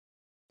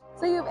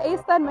So you've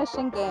aced the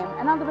admission game,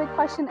 and now the big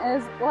question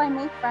is, will I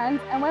make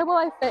friends and where will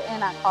I fit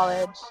in at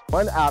college?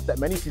 One app that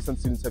many CSUN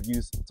students have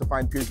used to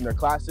find peers in their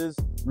classes,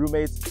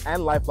 roommates,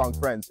 and lifelong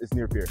friends is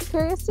Nearpeer.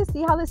 Curious to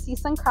see how the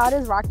CSUN crowd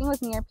is rocking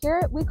with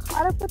Nearpeer, we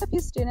caught up with a few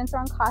students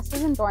around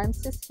classes and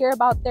dorms to hear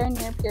about their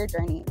Nearpeer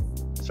journeys.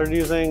 Started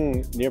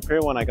using Nearpeer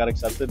when I got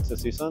accepted to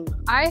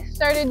CSUN. I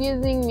started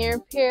using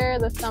Nearpeer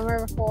the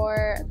summer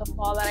before the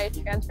fall that I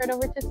transferred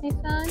over to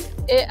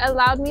CSUN. It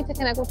allowed me to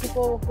connect with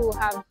people who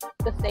have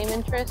the same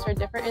interests or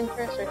different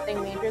interests or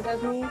same majors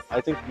as me. I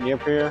think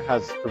Nearpeer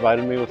has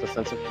provided me with a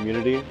sense of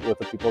community with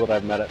the people that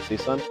I've met at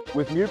CSUN.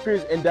 With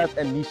Nearpeer's in-depth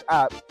and niche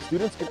app,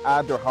 students can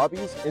add their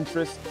hobbies,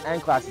 interests,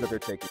 and classes that they're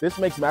taking. This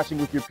makes matching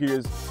with your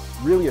peers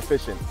really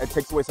efficient and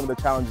takes away some of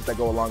the challenges that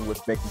go along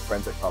with making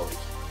friends at college.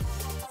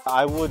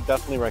 I would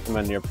definitely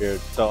recommend Nearpeer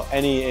to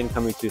any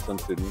incoming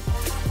CSUN student.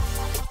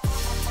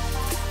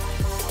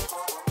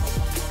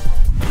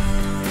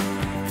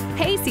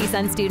 Hey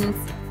CSUN students!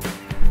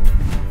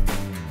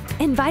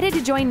 Invited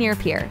to join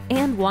Nearpeer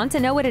and want to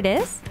know what it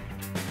is?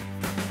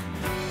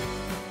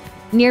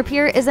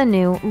 Nearpeer is a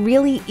new,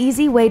 really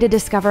easy way to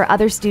discover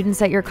other students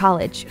at your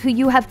college who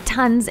you have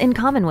tons in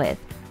common with.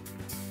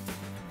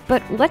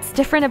 But what's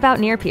different about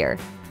Nearpeer?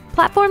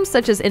 Platforms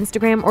such as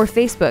Instagram or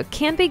Facebook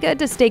can be good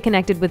to stay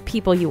connected with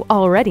people you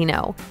already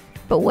know.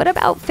 But what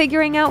about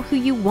figuring out who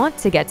you want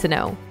to get to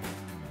know?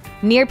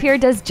 Nearpeer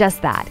does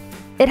just that.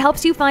 It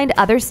helps you find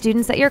other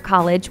students at your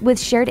college with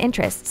shared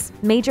interests,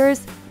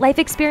 majors, life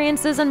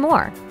experiences, and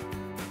more.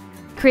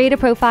 Create a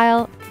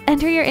profile,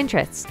 enter your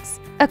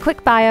interests, a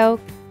quick bio,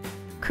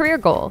 career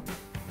goal.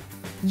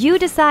 You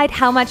decide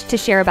how much to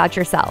share about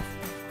yourself.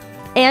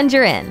 And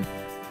you're in.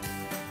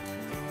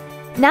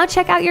 Now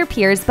check out your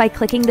peers by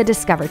clicking the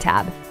Discover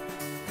tab.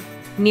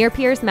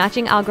 Nearpeer's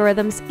matching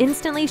algorithms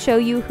instantly show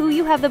you who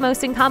you have the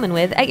most in common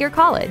with at your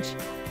college.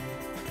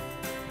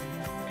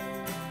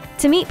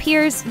 To meet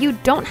peers, you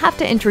don't have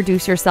to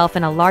introduce yourself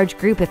in a large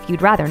group if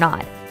you'd rather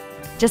not.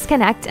 Just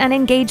connect and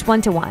engage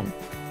one-to-one.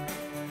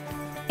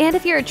 And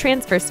if you're a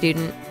transfer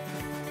student,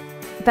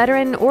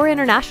 veteran or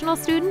international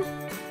student,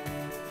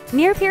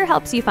 Nearpeer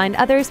helps you find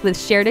others with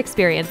shared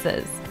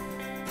experiences.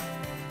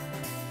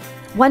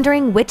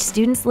 Wondering which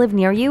students live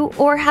near you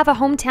or have a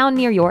hometown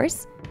near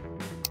yours?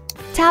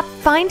 Tap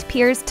Find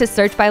Peers to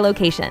search by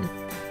location,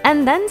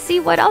 and then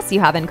see what else you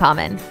have in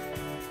common.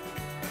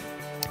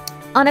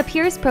 On a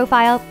peer's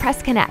profile,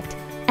 press Connect,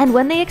 and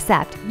when they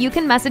accept, you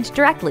can message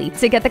directly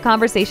to get the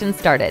conversation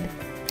started.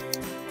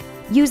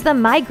 Use the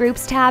My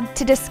Groups tab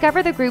to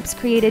discover the groups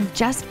created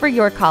just for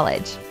your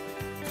college.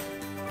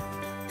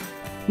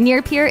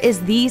 Nearpeer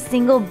is the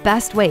single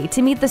best way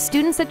to meet the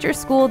students at your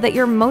school that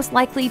you're most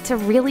likely to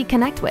really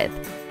connect with.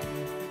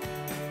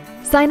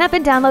 Sign up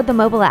and download the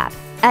mobile app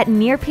at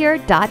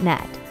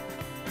nearpeer.net.